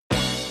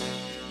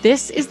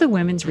This is the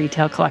Women's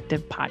Retail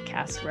Collective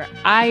podcast, where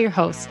I, your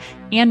host,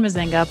 Ann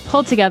Mazenga,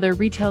 pull together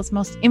retail's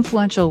most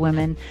influential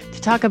women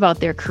to talk about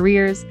their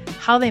careers,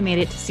 how they made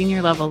it to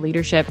senior level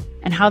leadership,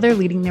 and how they're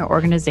leading their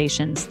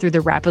organizations through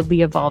the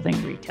rapidly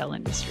evolving retail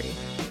industry.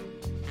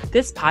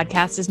 This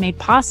podcast is made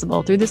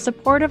possible through the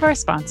support of our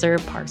sponsor,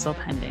 Parcel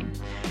Pending.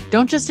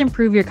 Don't just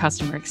improve your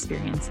customer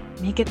experience,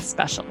 make it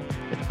special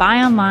with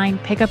Buy Online,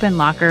 Pickup and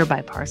Locker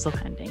by Parcel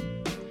Pending.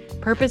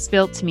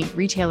 Purpose-built to meet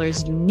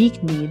retailers'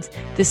 unique needs,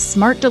 this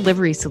smart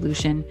delivery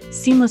solution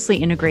seamlessly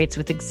integrates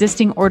with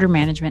existing order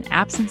management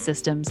apps and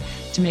systems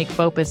to make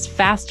BOPUS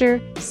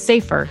faster,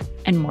 safer,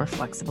 and more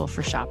flexible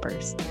for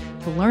shoppers.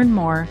 To learn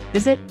more,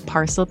 visit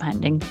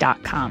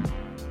parcelpending.com.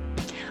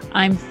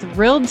 I'm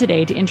thrilled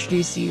today to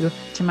introduce you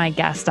to my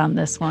guest on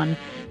this one.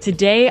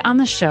 Today on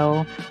the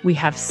show, we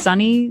have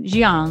Sunny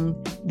Jiang,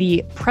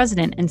 the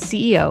president and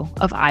CEO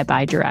of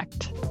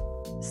EyeBuyDirect.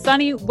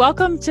 Sunny,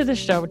 welcome to the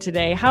show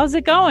today. How's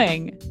it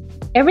going?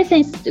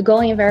 Everything's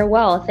going very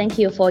well. Thank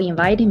you for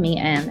inviting me,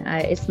 and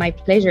it's my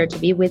pleasure to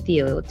be with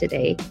you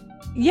today.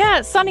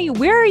 Yeah, Sunny,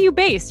 where are you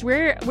based?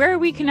 Where are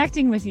we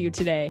connecting with you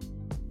today?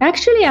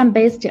 Actually, I'm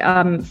based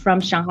from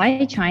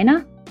Shanghai,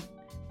 China.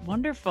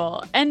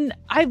 Wonderful. And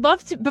I'd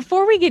love to,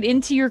 before we get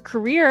into your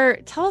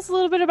career, tell us a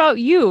little bit about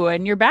you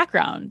and your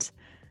background.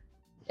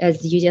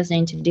 As you just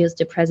introduced,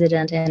 the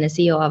president and the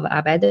CEO of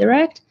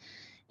EyeBuyDirect.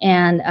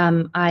 And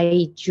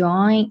I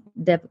joined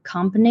the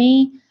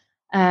company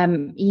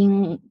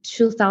in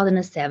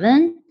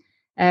 2007,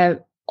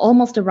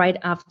 almost right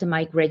after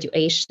my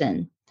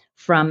graduation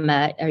from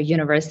a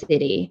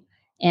university.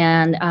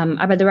 And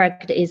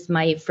EyeBuyDirect is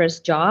my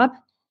first job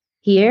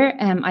here.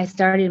 I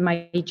started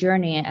my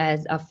journey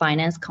as a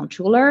finance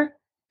controller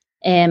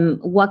and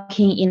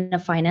working in the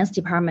finance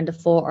department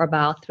for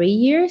about 3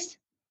 years,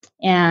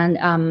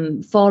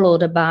 and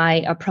followed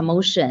by a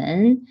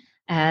promotion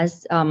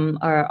as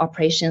our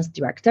operations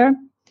director.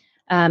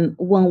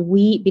 When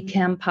we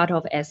became part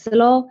of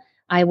Essilor,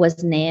 I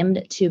was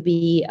named to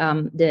be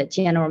the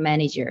general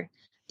manager.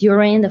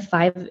 During the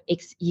 5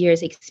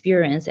 years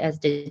experience as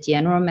the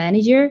general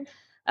manager,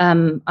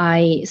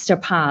 I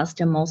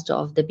surpassed most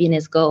of the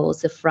business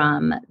goals,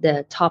 from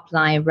the top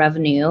line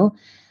revenue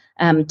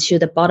to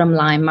the bottom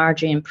line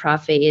margin,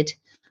 profit,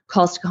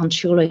 cost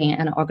controlling,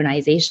 and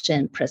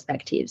organization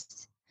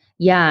perspectives.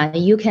 Yeah,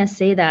 you can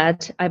say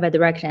that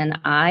EyeBuyDirect and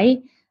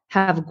I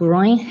have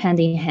grown hand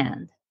in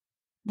hand.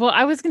 Well,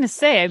 I was going to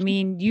say, I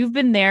mean, you've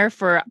been there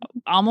for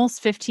almost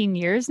 15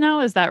 years now.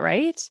 Is that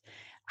right?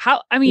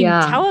 Tell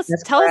us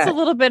a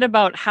little bit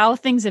about how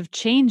things have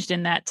changed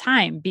in that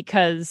time,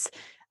 because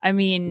I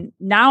mean,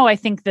 now I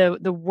think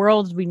the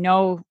world we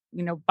know,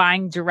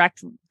 buying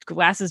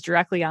glasses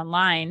directly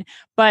online,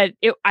 but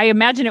I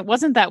imagine it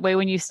wasn't that way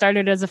when you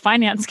started as a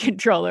finance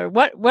controller.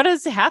 What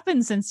has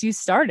happened since you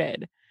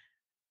started?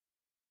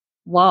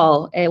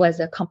 Wow, it was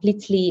a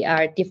completely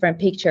different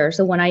picture.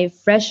 So when I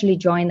freshly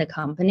joined the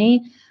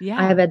company,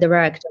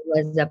 EyeBuyDirect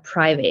was a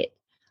private,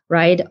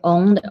 right,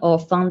 owned or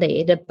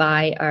funded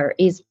by an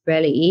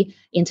Israeli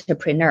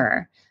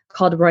entrepreneur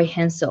called Roy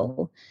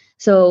Hensel.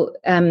 So,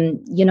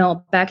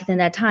 back in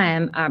that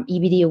time,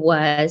 EBD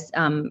was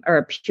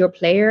a pure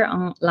player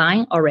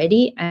online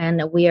already,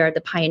 and we are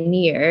the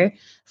pioneer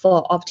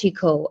for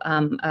optical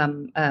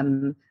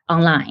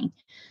online.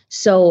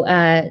 So,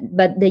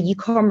 but the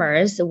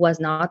e-commerce was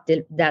not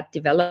that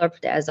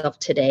developed as of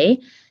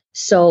today.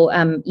 So,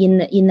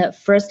 in the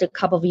first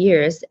couple of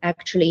years,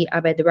 actually,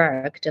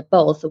 EyeBuyDirect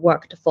both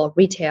worked for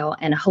retail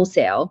and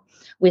wholesale.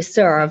 We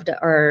served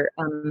our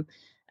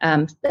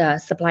the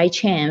supply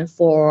chain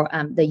for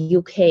the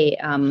UK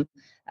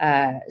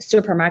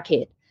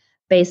supermarket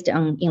based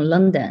in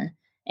London.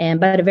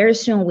 But very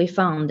soon we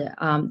found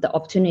the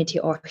opportunity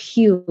or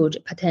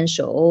huge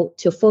potential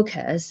to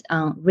focus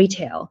on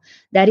retail.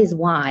 That is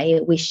why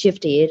we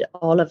shifted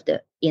all of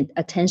the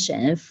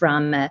attention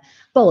from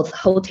both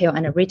wholesale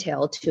and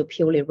retail to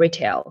purely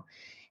retail.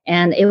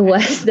 And it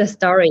was the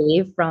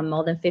story from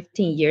more than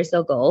 15 years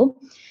ago.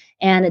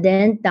 And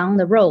then down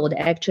the road,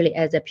 actually,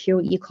 as a pure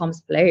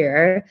e-commerce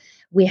player,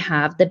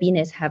 the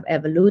business have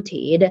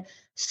evolved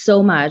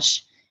so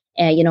much,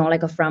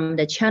 from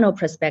the channel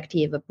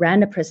perspective,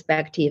 brand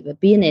perspective,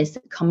 business,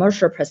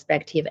 commercial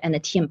perspective, and a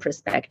team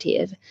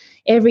perspective.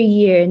 Every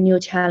year, new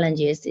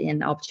challenges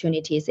and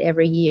opportunities.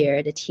 Every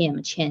year, the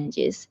team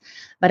changes.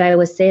 But I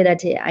would say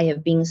that I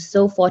have been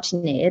so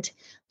fortunate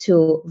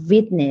to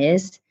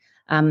witness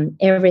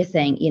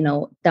everything,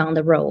 down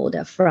the road,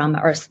 from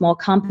our small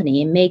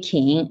company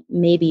making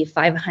maybe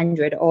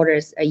 500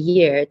 orders a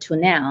year to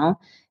now.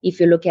 If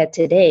you look at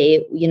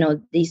today,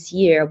 this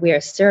year we are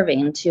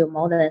serving to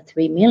more than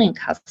 3 million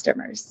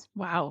customers.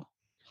 Wow.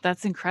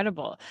 That's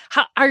incredible.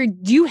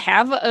 Do you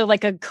have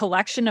a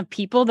collection of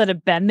people that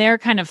have been there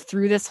kind of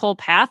through this whole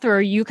path, or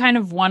are you kind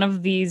of one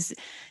of these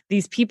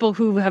people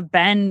who have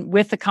been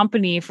with the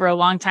company for a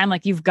long time?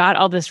 Like, you've got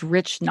all this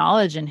rich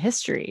knowledge and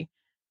history.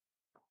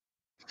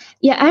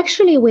 Yeah,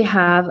 actually, we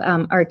have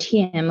our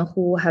team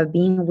who have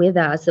been with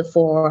us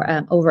for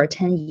over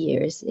 10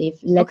 years. If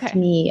let Okay.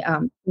 me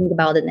think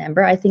about the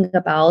number, I think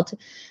about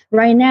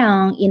right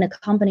now in a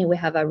company, we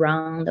have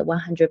around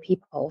 100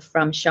 people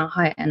from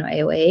Shanghai and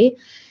LA.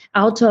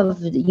 Out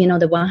of,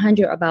 the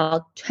 100,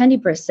 about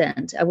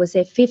 20%, I would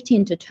say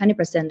 15 to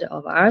 20%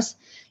 of us,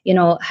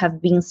 have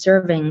been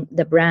serving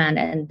the brand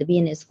and the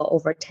business for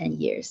over 10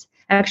 years.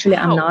 Actually,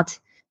 I'm Wow. not,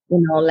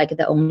 like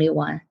the only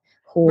one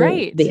who they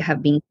Right.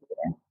 have been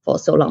for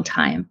so long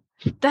time.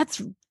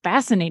 That's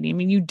fascinating. I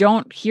mean, you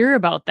don't hear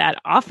about that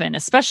often,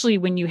 especially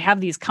when you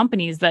have these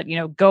companies that,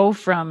 go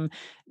from,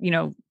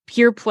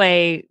 pure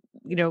play,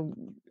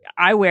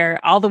 eyewear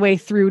all the way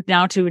through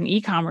now to an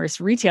e-commerce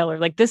retailer.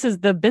 Like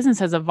the business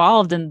has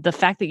evolved, and the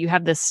fact that you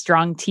have this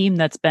strong team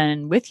that's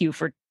been with you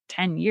for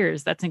 10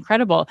 years, that's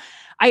incredible.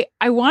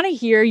 I want to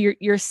hear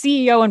your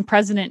CEO and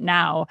president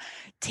now.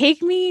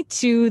 Take me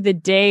to the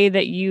day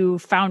that you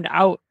found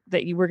out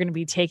that you were going to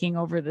be taking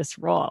over this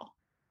role.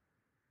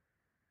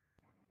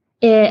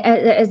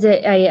 As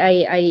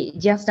I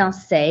just now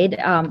said,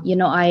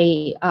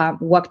 I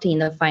worked in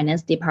the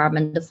finance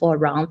department for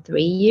around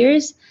 3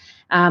 years.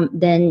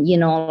 Then,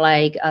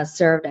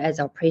 served as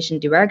operation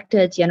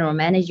director, general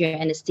manager,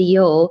 and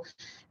CEO.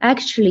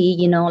 Actually,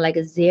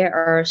 there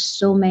are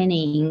so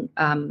many,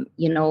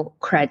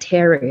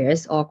 criteria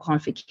or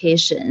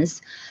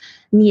qualifications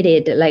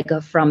needed,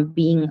 from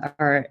being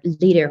a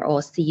leader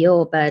or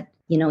CEO. But,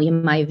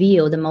 in my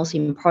view, the most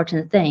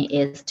important thing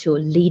is to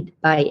lead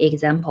by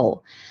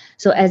example.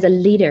 So as a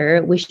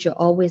leader, we should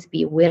always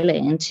be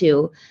willing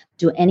to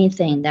do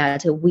anything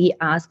that we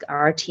ask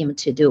our team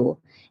to do.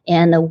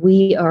 And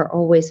we are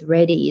always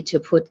ready to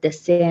put the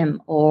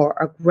same or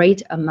a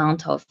great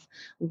amount of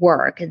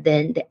work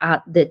than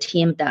the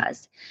team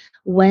does.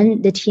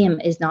 When the team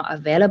is not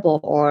available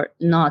or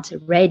not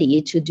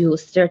ready to do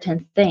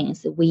certain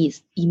things, we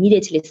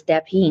immediately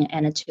step in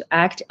and to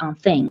act on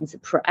things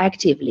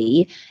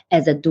proactively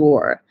as a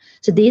doer.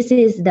 So this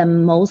is the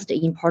most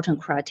important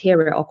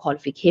criteria or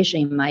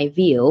qualification in my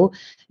view,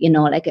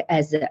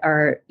 as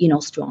a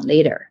strong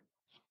leader.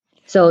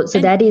 So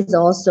And that is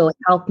also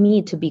helped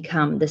me to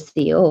become the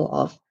CEO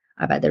of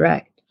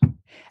EyeBuyDirect.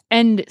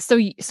 And so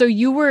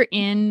you were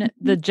in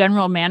the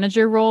general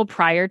manager role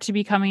prior to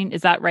becoming,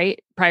 is that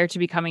right? Prior to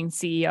becoming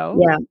CEO?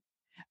 Yeah,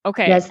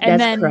 Okay. that's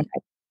correct.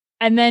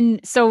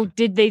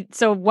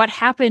 So what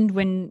happened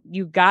when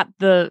you got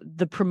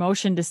the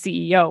promotion to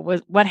CEO?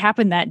 What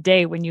happened that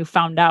day when you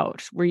found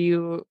out? Were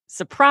you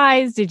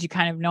surprised? Did you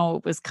kind of know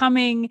it was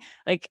coming?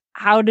 Like,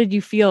 how did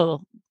you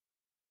feel?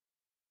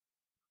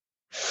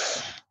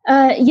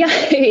 Yeah,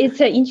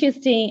 it's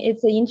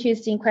an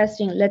interesting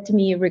question. Let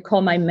me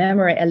recall my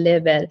memory a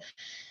little bit.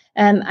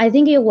 I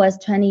think it was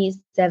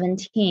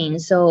 2017.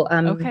 So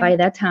Okay. by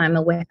that time,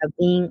 we have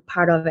been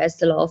part of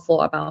SLO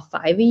for about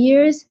 5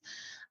 years.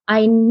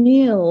 I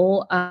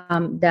knew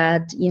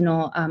that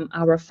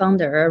our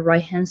founder Roy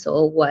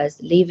Hansel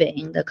was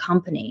leaving the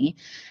company,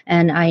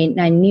 and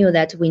I knew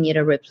that we need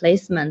a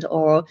replacement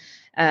or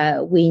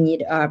we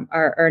need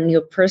our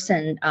new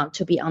person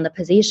to be on the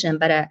position.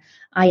 But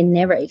I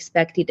never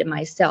expected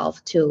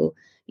myself to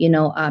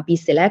be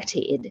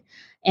selected.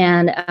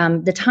 And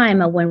the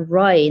time when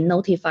Roy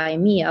notified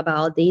me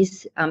about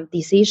this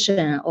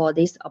decision or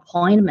this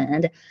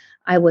appointment,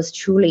 I was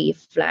truly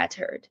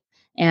flattered.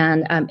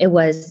 And it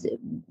was,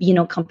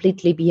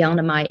 completely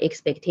beyond my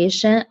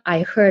expectation.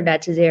 I heard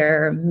that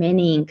there are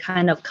many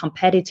kind of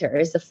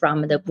competitors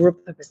from the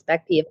group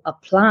perspective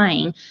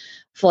applying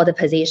for the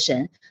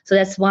position. So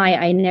that's why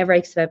I never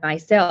expect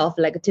myself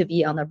to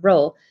be on the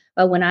role.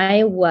 But when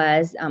I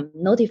was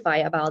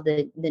notified about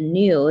the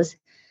news,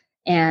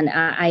 and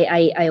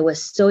I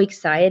was so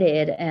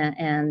excited,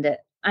 and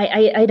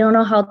I don't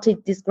know how to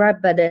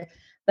describe,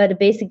 but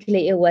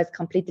basically it was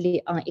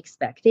completely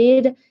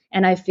unexpected,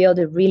 and I felt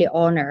really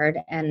honored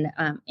and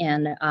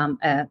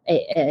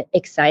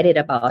excited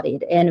about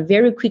it. And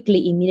very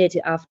quickly,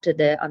 immediately after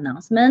the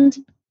announcement,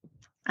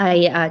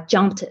 I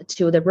jumped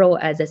to the role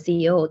as a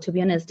CEO. To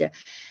be honest,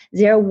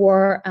 there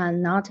were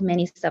not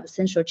many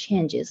substantial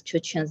changes to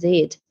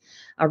transit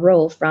a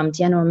role from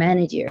general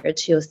manager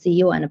to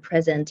CEO and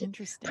president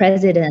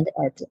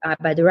at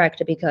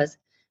EyeBuyDirect, because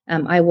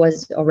I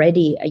was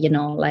already,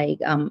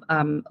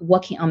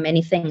 working on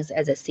many things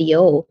as a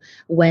CEO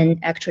when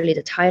actually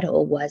the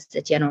title was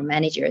the general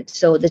manager.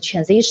 So the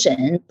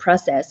transition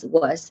process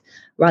was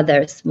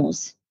rather smooth.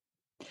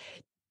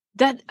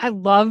 That I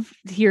love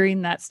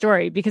hearing that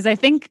story because I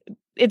think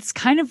it's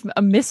kind of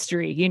a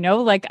mystery,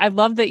 like I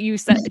love that you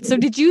said. So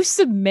did you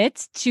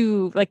submit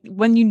to, like,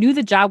 when you knew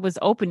the job was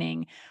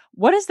opening,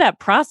 what is that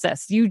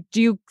process? Do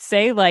you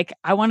say, like,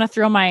 I want to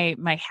throw my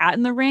hat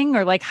in the ring,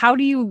 or like how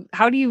do you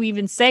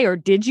even say, or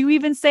did you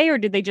even say, or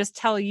did they just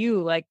tell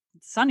you, like,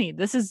 Sunny,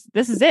 this is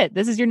it.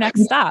 This is your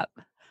next stop?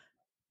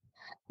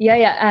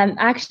 Yeah.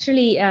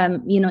 Actually,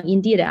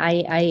 indeed,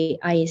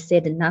 I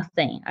said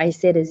nothing. I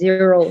said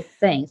zero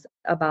things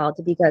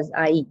about, because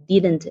I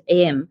didn't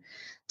aim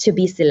to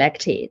be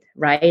selected,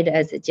 right?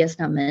 As just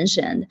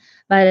mentioned,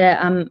 but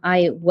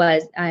I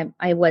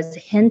was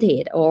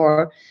hinted,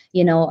 or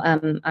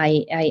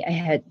I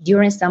had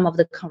during some of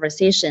the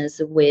conversations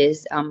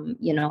with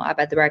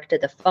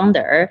EyeBuyDirect, the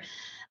founder,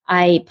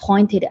 I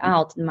pointed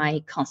out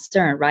my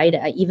concern, right?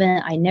 I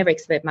never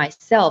expect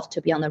myself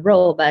to be on the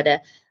role,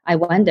 but I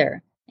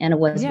wonder and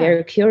was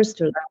very curious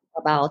to learn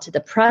about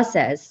the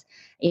process,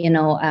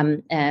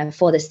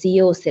 for the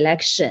CEO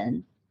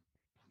selection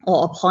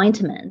or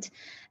appointment.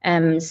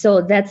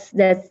 So that's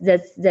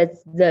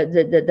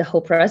the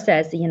whole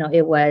process.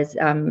 It was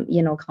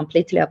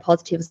completely a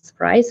positive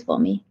surprise for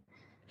me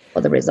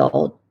for the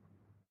result.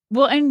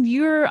 Well, and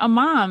you're a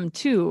mom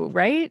too,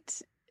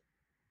 right?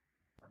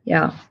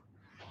 Yeah.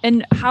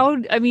 And how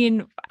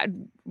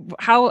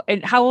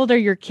old are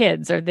your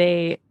kids? Are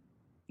they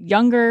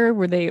younger?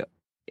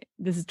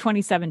 This is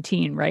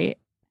 2017, right?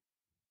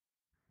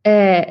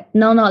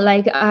 No,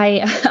 like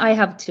I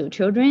have two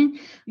children.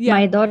 Yeah.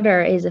 My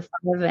daughter is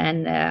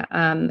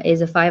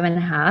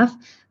 5.5.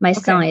 My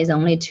son is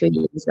only 2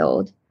 years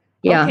old.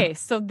 Yeah. Okay,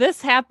 so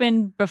this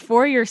happened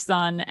before your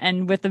son,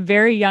 and with a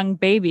very young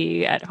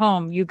baby at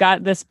home, you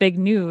got this big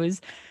news.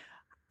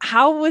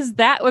 How was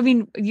that? I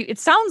mean, it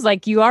sounds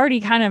like you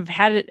already kind of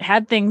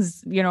had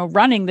things,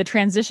 running. The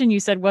transition you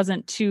said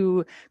wasn't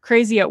too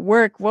crazy at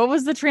work. What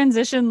was the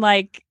transition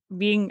like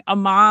being a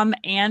mom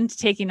and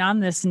taking on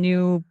this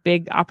new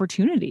big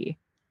opportunity?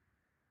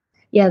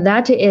 Yeah,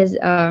 that is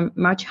a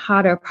much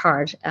harder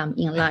part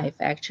in life,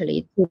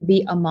 actually, to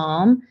be a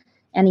mom,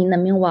 and in the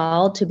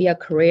meanwhile to be a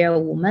career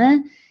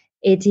woman.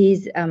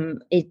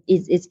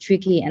 It's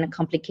tricky and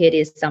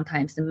complicated,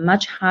 sometimes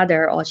much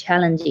harder or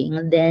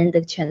challenging than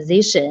the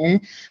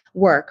transition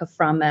work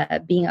from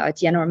being a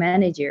general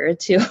manager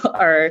to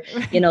our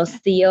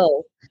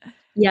CEO.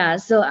 Yeah,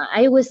 so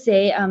I would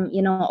say,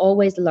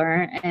 always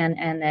learn,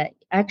 and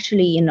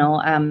actually,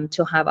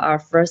 to have our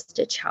first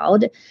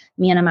child,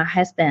 me and my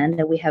husband,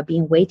 we have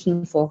been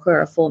waiting for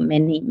her for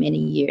many, many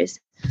years.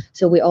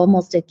 So we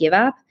almost give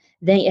up.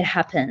 Then it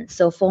happened.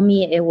 So for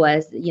me, it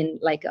was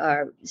like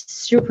a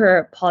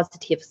super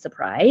positive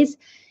surprise.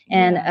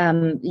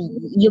 And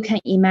you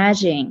can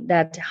imagine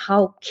that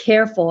how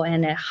careful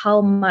and how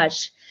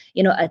much,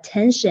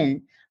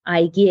 attention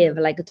I give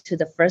like to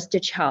the first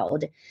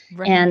child.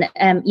 Right. And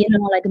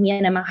like me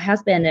and my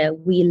husband,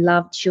 we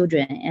love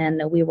children,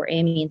 and we were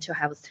aiming to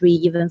have 3,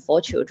 even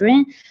 4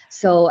 children.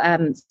 So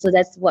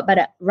that's what.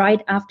 But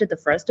right after the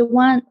first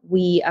one,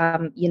 we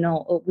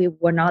we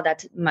were not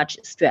that much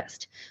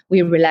stressed.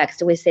 We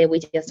relaxed. We say we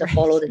just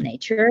follow the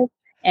nature.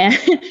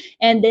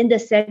 And then the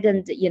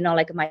second,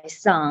 like my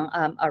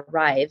son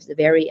arrives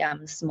very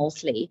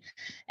smoothly.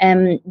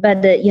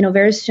 But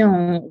very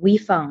soon we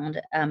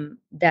found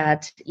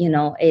that,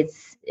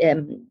 it's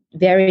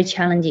very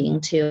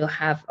challenging to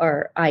have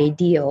our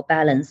ideal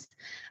balance.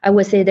 I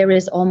would say there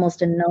is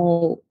almost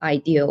no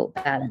ideal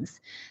balance.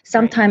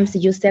 Sometimes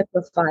you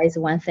sacrifice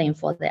one thing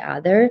for the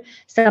other.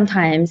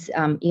 Sometimes,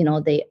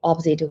 the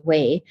opposite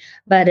way.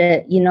 But,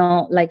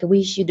 like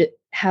we should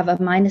have a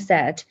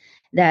mindset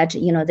that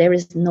there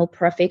is no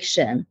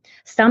perfection.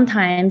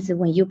 Sometimes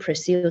when you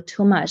pursue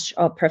too much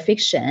of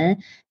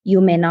perfection,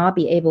 you may not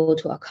be able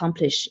to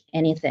accomplish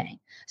anything.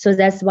 So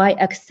that's why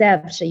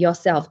accept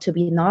yourself to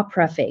be not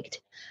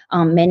perfect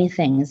on many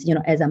things,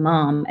 as a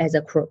mom, as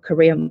a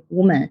career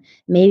woman.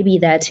 Maybe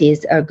that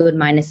is a good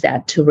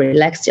mindset to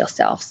relax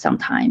yourself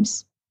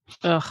sometimes.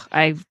 Ugh,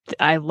 I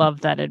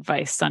love that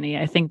advice, Sunny.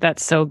 I think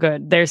that's so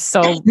good. There's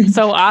so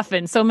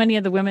often, so many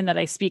of the women that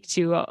I speak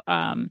to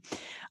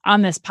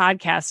on this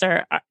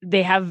podcast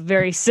they have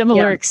very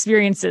similar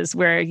experiences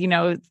where,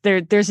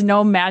 there's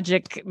no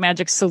magic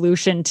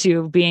solution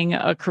to being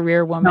a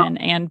career woman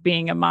and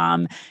being a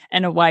mom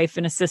and a wife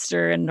and a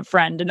sister and a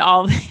friend and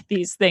all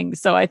these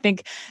things. So I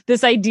think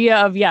this idea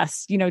of,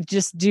 yes,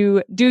 just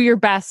do your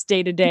best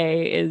day to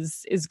day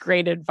is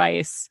great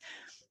advice.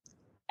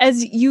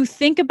 As you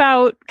think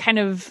about kind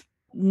of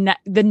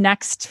the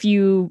next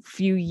few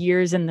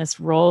years in this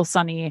role,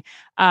 Sunny,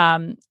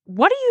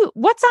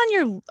 what's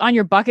on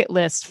your bucket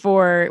list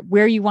for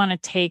where you want to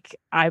take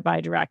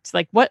EyeBuyDirect?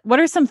 Like what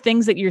are some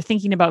things that you're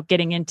thinking about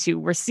getting into?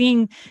 We're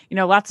seeing,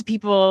 lots of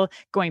people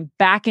going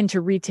back into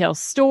retail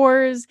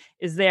stores.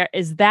 Is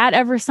that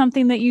ever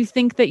something that you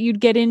think that you'd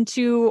get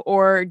into,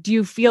 or do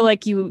you feel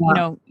like you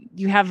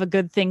have a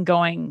good thing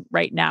going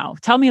right now?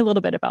 Tell me a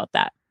little bit about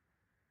that.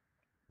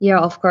 Yeah,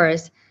 of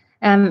course.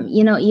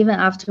 Even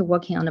after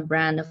working on the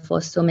brand for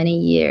so many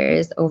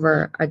years,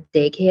 over a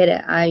decade,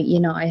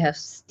 I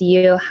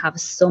still have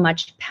so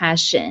much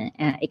passion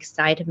and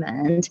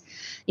excitement,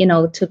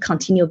 to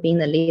continue being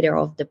the leader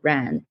of the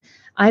brand.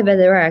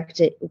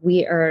 EyeBuyDirect,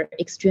 we are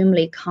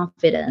extremely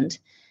confident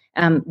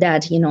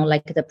that,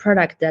 like the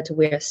product that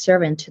we're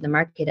serving to the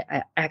market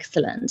are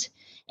excellent,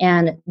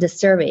 and the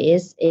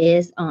service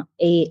is on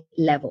A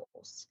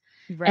levels.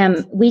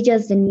 Right. We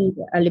just need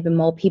a little bit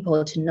more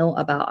people to know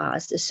about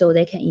us so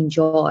they can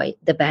enjoy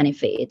the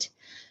benefit.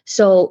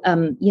 So,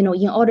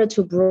 in order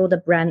to grow the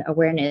brand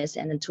awareness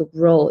and to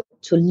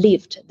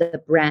lift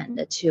the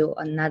brand to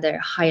another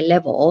high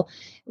level,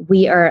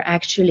 we are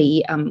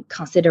actually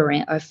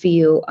considering a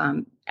few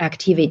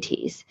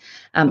activities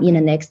in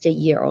the next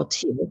year or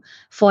two.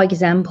 For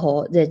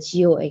example, the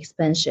geo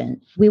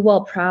expansion. We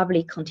will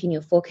probably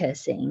continue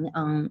focusing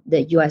on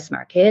the US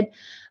market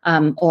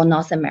or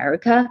North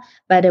America,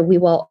 but we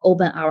will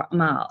open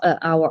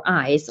our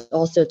eyes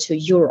also to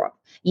Europe,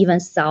 even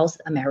South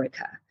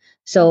America.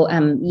 So,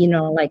 in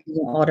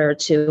order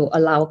to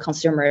allow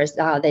consumers,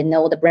 they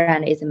know the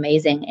brand is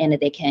amazing and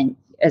they can,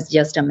 as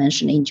just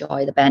mentioned,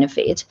 enjoy the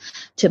benefit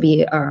to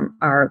be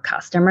our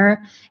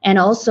customer. And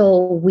also,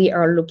 we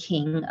are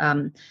looking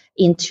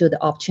into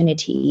the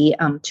opportunity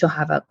to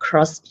have a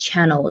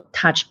cross-channel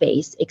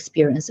touch-based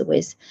experience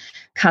with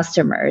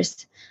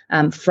customers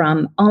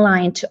from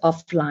online to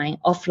offline,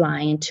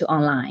 offline to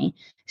online.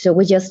 So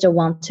we just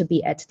want to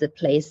be at the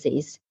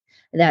places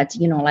that,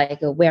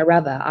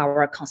 wherever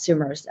our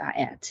consumers are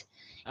at.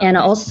 Okay. And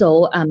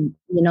also,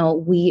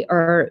 we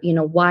are,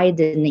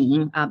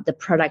 widening the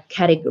product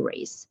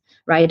categories,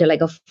 right?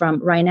 Like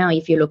from right now,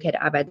 if you look at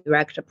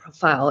EyeBuyDirect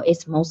profile,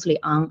 it's mostly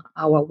on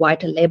our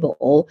white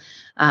label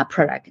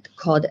product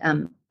called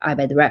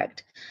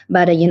EyeBuyDirect.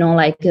 But,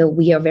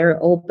 we are very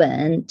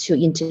open to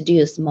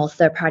introduce more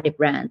third-party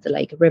brands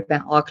like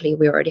Ray-Ban, Oakley,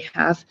 we already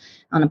have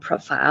on a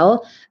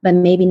profile. But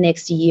maybe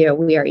next year,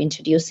 we are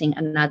introducing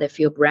another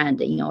few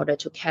brands in order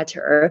to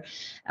cater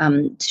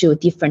to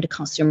different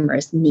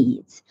consumers'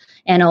 needs.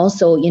 And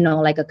also,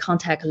 a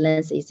contact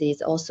lenses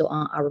is also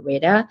on our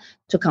radar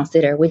to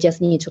consider. We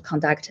just need to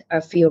conduct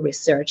a few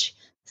research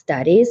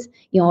studies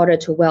in order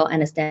to well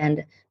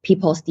understand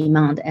people's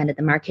demand and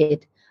the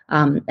market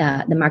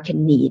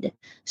need.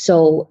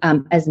 So,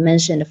 as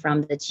mentioned,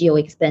 from the geo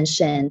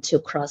expansion to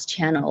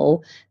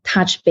cross-channel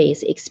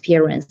touch-based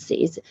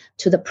experiences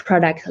to the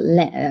product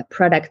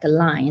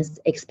lines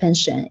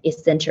expansion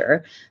is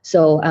center.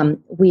 So,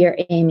 we are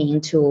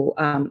aiming to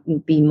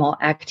be more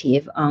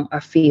active on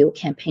a few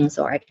campaigns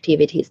or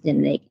activities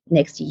in the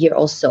next year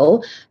or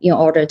so in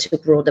order to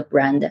grow the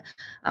brand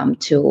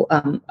to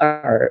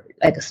our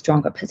a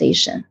stronger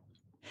position.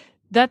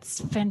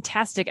 That's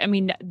fantastic. I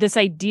mean, this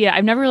idea,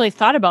 I've never really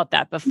thought about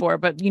that before,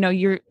 but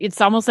it's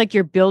almost like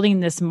you're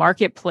building this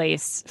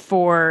marketplace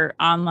for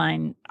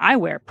online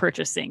eyewear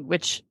purchasing,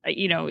 which,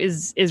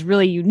 is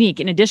really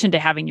unique in addition to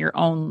having your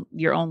own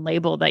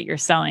label that you're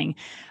selling.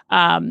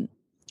 Do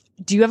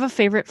you have a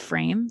favorite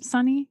frame,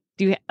 Sunny?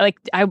 Do you I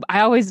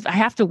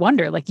have to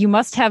wonder, you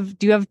must have,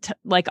 do you have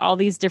all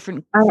these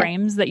different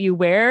frames that you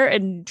wear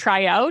and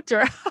try out,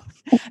 or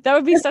that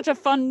would be such a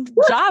fun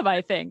job,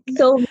 I think.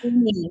 So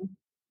many.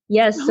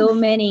 Yes, so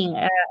many.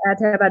 At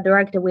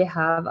EyeBuyDirect, we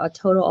have a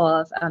total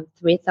of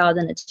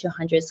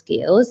 3,200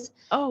 skills,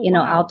 wow.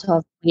 Out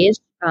of which,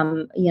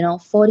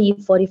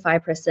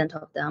 45%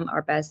 of them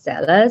are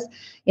bestsellers.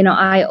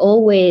 I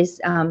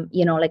always,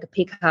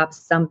 pick up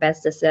some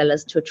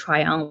bestsellers to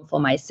try on for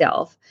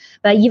myself.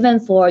 But even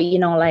for,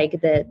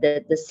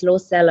 the slow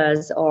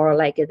sellers or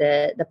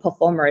the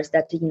performers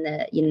that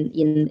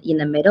in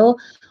the middle,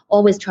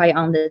 always try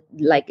on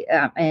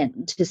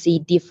and to see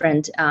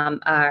different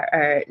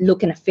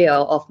look and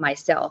feel of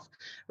myself.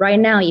 Right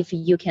now, if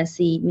you can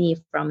see me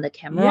from the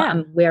camera, yeah.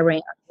 I'm wearing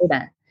a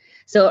ribbon.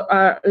 So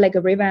a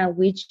ribbon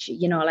which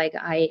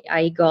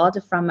I got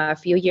from a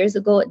few years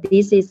ago.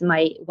 This is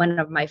one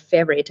of my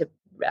favorite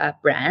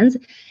brands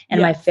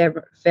and yes. my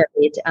favorite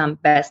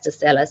best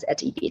sellers at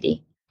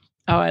EBD.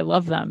 Oh, I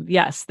love them.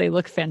 Yes, they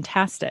look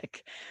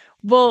fantastic.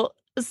 Well,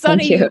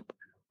 Sunny, thank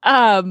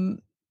you.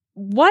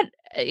 What,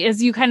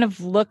 as you kind of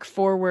look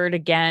forward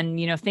again,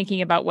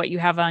 thinking about what you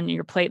have on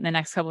your plate in the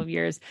next couple of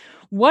years,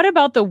 what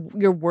about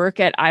your work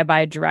at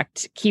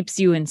EyeBuyDirect keeps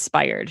you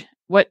inspired?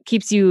 What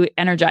keeps you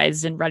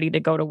energized and ready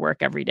to go to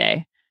work every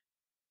day?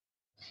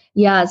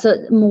 Yeah, so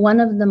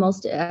one of the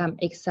most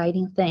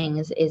exciting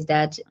things is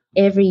that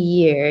every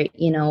year,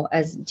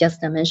 as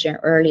just mentioned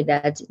earlier,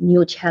 that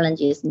new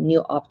challenges,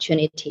 new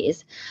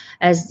opportunities,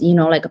 as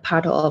a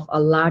part of a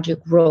larger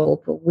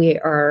group, we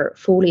are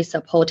fully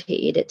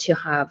supported to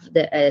have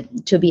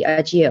to be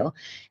agile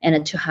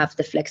and to have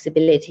the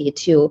flexibility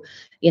to,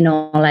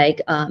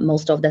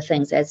 most of the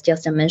things, as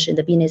just mentioned,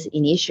 the business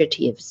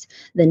initiatives,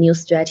 the new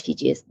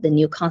strategies, the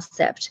new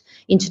concept,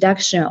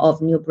 introduction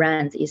of new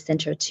brands is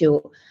central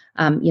to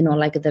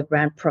the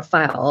brand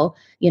profile.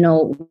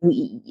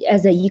 We,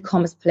 as an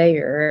e-commerce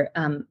player,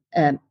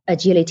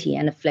 agility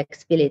and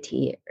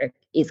flexibility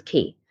is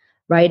key,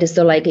 right?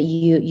 So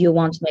you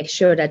want to make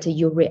sure that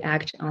you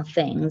react on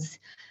things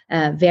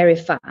very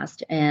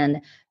fast.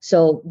 And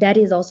so that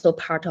is also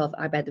part of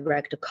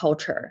EyeBuyDirect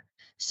culture.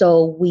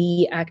 So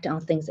we act on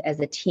things as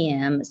a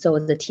team. So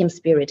the team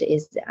spirit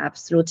is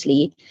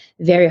absolutely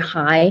very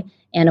high.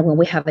 And when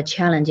we have a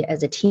challenge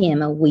as a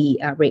team, we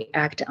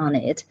react on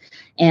it.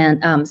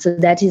 And so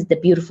that is the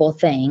beautiful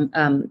thing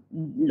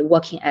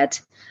working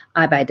at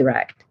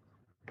EyeBuyDirect.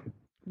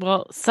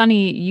 Well,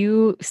 Sunny,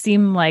 you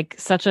seem like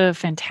such a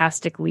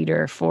fantastic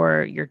leader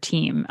for your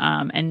team.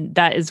 And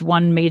that is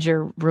one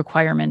major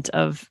requirement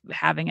of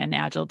having an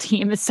agile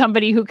team is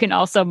somebody who can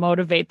also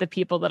motivate the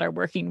people that are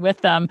working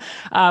with them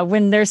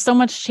when there's so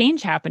much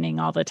change happening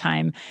all the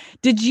time.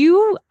 Did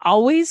you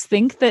always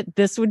think that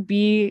this would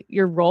be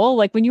your role?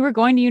 Like when you were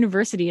going to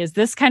university, is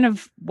this kind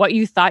of what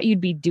you thought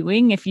you'd be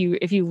doing if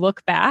you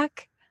look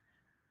back?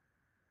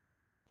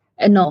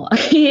 No,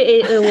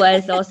 it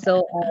was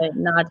also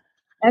not.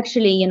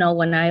 Actually,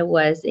 when I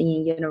was in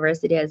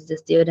university as a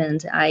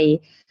student, I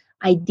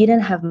didn't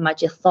have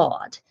much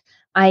thought.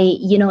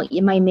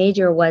 My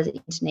major was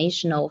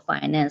international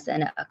finance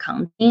and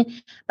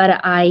accounting, but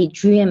I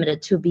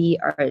dreamed to be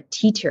a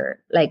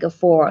teacher, like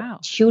for Wow.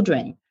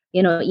 children,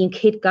 in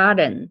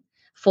kindergarten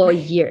for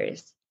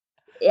years.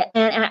 Yeah,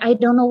 and I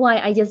don't know why.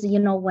 I just,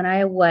 when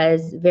I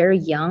was very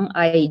young,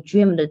 I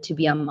dreamed to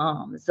be a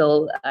mom.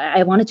 So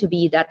I wanted to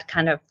be that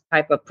kind of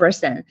type of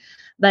person.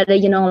 But,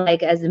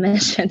 like as I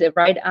mentioned,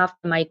 right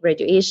after my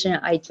graduation,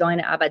 I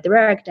joined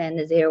EyeBuyDirect,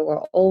 and there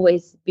were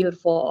always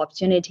beautiful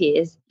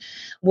opportunities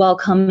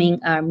welcoming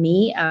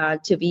me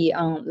to be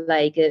on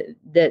like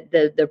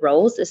the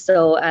roles.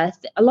 So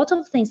a lot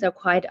of things are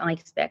quite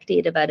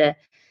unexpected, but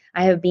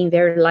I have been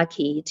very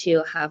lucky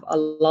to have a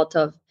lot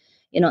of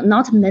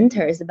not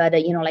mentors, but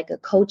like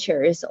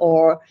coaches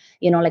or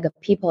like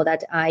people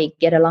that I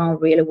get along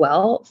really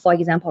well. For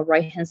example,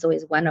 Roy Hensel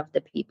is one of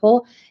the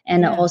people,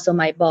 and Yeah. also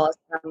my boss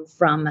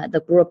from the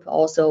group.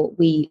 Also,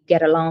 we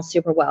get along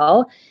super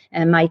well,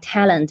 and my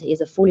talent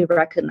is fully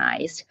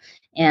recognized.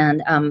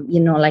 And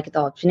like the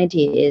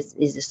opportunity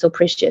is so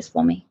precious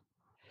for me.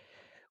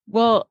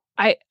 Well,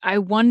 I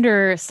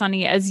wonder,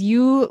 Sunny, as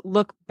you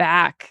look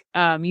back,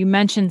 you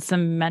mentioned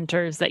some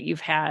mentors that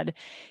you've had.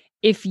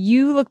 If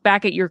you look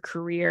back at your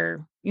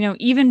career,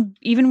 even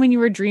when you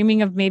were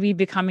dreaming of maybe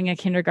becoming a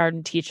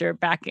kindergarten teacher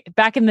back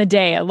in the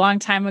day, a long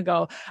time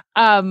ago,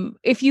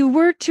 if you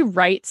were to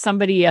write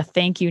somebody a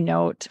thank you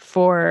note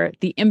for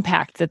the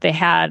impact that they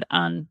had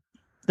on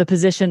the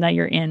position that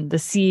you're in, the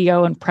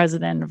CEO and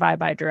president of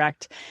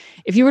EyeBuyDirect,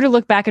 if you were to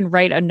look back and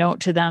write a note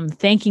to them,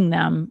 thanking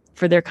them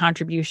for their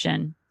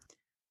contribution,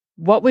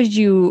 what would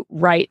you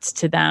write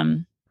to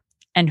them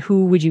and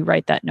who would you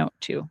write that note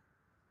to?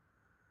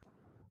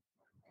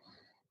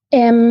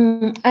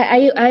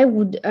 I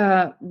would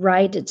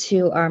write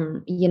to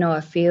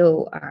a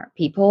few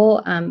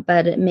people,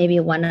 but maybe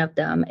one of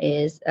them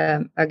is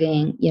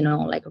again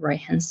like Roy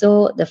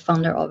Hensel, the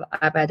founder of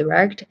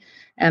EyeBuyDirect.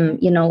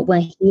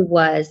 When he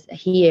was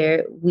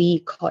here,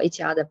 we call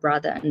each other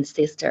brother and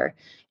sister.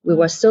 We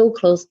were so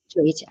close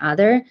to each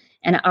other,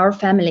 and our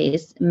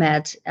families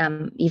met,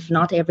 if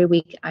not every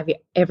week,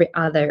 every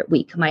other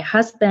week. My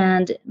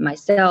husband,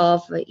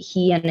 myself,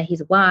 he and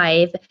his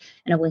wife,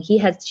 and when he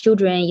has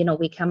children,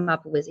 we come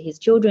up with his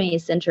children,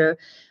 etc.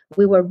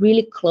 We were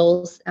really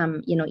close,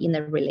 in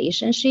the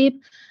relationship.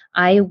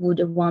 I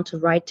would want to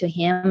write to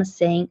him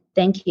saying,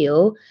 thank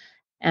you.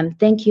 And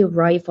thank you,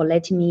 Roy, for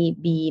letting me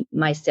be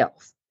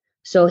myself.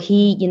 So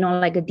he,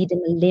 like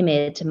didn't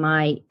limit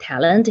my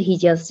talent. He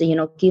just,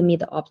 give me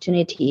the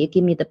opportunity,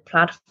 give me the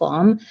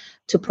platform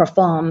to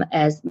perform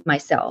as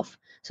myself.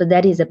 So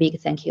that is a big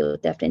thank you,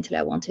 definitely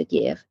I want to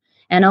give.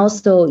 And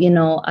also,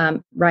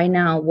 right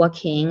now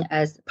working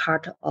as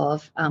part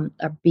of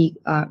a big,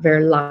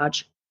 very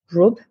large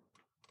group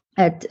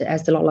at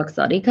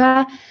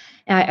EssilorLuxottica,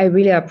 I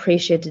really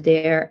appreciate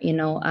their,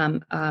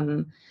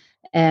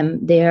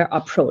 their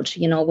approach.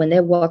 When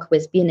they work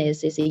with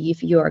businesses,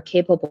 if you are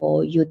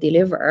capable, you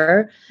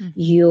deliver,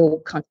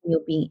 you continue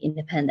being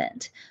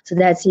independent. So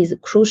that is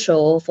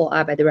crucial for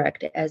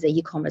EyeBuyDirect as an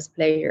e-commerce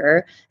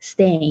player,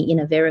 staying in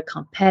a very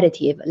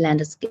competitive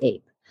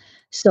landscape.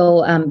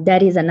 So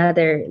that is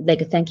another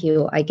thank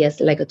you, I guess,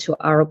 to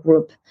our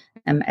group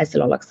as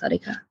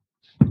EssilorLuxottica.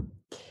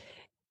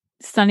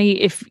 Sunny,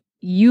 if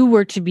you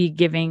were to be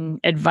giving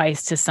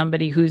advice to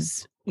somebody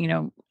who's,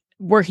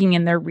 working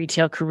in their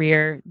retail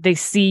career, they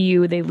see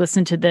you, they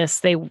listen to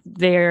this,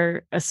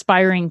 they're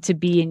aspiring to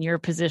be in your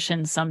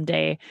position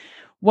someday,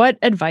 what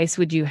advice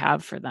would you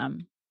have for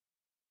them?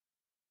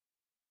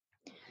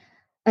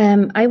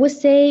 I would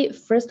say,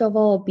 first of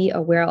all, be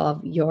aware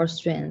of your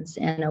strengths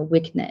and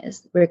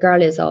weakness,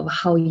 regardless of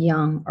how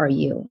young are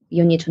you.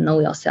 You need to know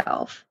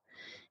yourself.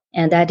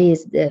 And that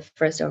is the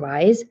first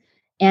advice.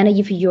 And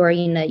if you are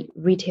in a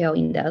retail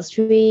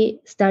industry,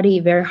 study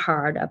very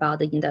hard about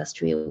the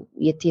industry.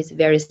 It is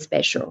very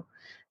special,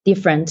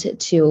 different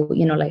to,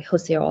 like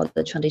wholesale or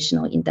the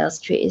traditional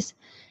industries.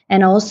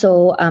 And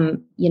also,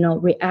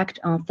 react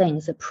on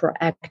things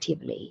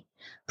proactively,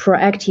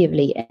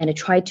 and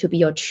try to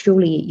be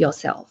truly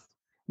yourself.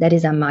 That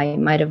is my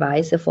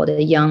advice for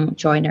the young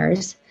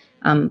joiners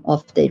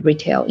of the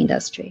retail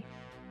industry.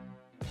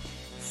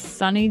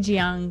 Sunny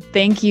Jiang,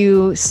 thank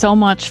you so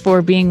much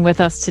for being with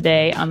us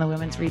today on the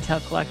Women's Retail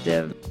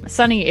Collective.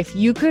 Sunny, if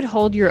you could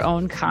hold your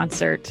own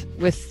concert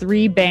with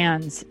 3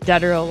 bands,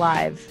 dead or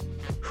alive,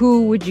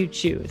 who would you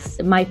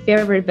choose? My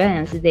favorite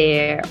bands,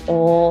 they're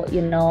all,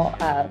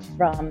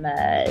 from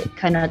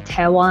kind of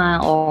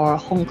Taiwan or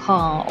Hong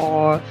Kong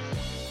or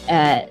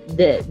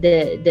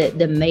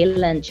the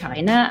mainland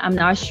China. I'm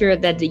not sure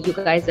that you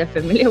guys are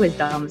familiar with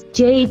them.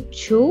 Jay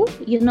Chou,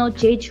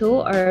 Jay Chou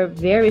are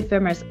very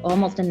famous,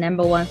 almost the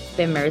number one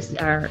famous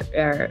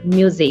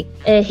music.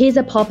 He's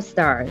a pop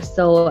star,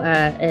 so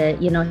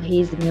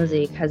his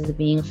music has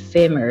been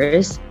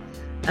famous.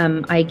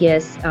 I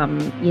guess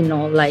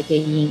like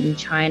in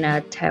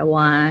China,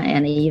 Taiwan,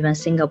 and even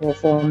Singapore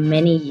for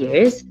many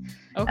years.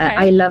 Okay.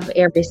 I love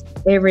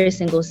every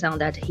single song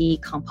that he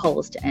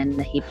composed and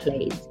he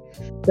plays.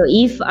 So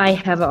if I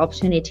have an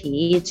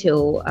opportunity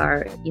to,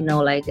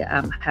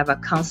 have a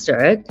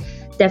concert,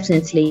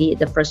 definitely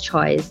the first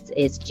choice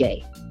is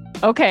Jay.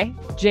 Okay,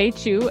 Jay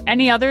Chou.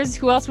 Any others?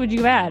 Who else would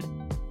you add?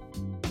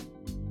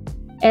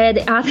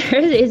 The other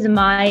is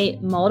my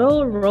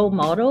role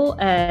model,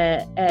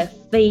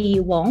 Fei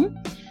Wong.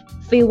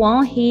 Fei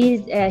Wong,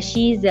 she's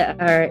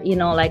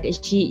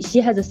she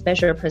has a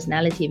special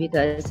personality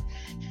because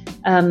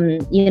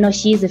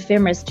she's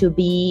famous to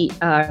be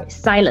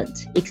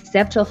silent,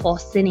 except for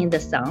singing the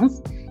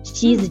songs.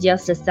 She's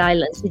just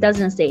silent. She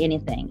doesn't say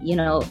anything,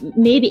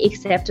 maybe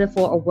except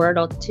for a word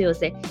or two,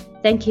 say,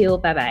 thank you,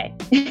 bye-bye.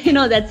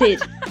 That's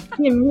it.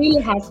 She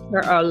really has her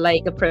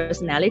a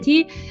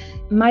personality.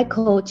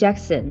 Michael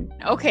Jackson.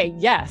 Okay,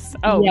 yes.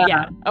 Oh,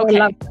 yeah. Okay.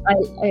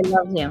 I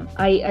love him.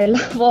 I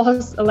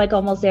love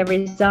almost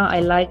every song. I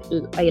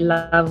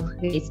love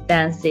his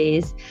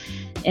dances.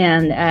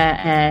 And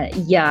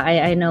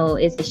I know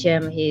it's a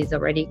shame he's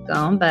already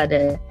gone, but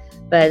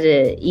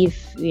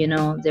if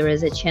there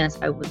is a chance,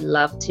 I would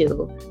love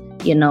to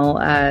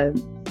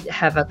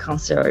have a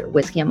concert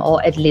with him,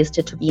 or at least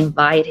to be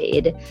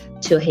invited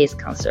to his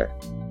concert.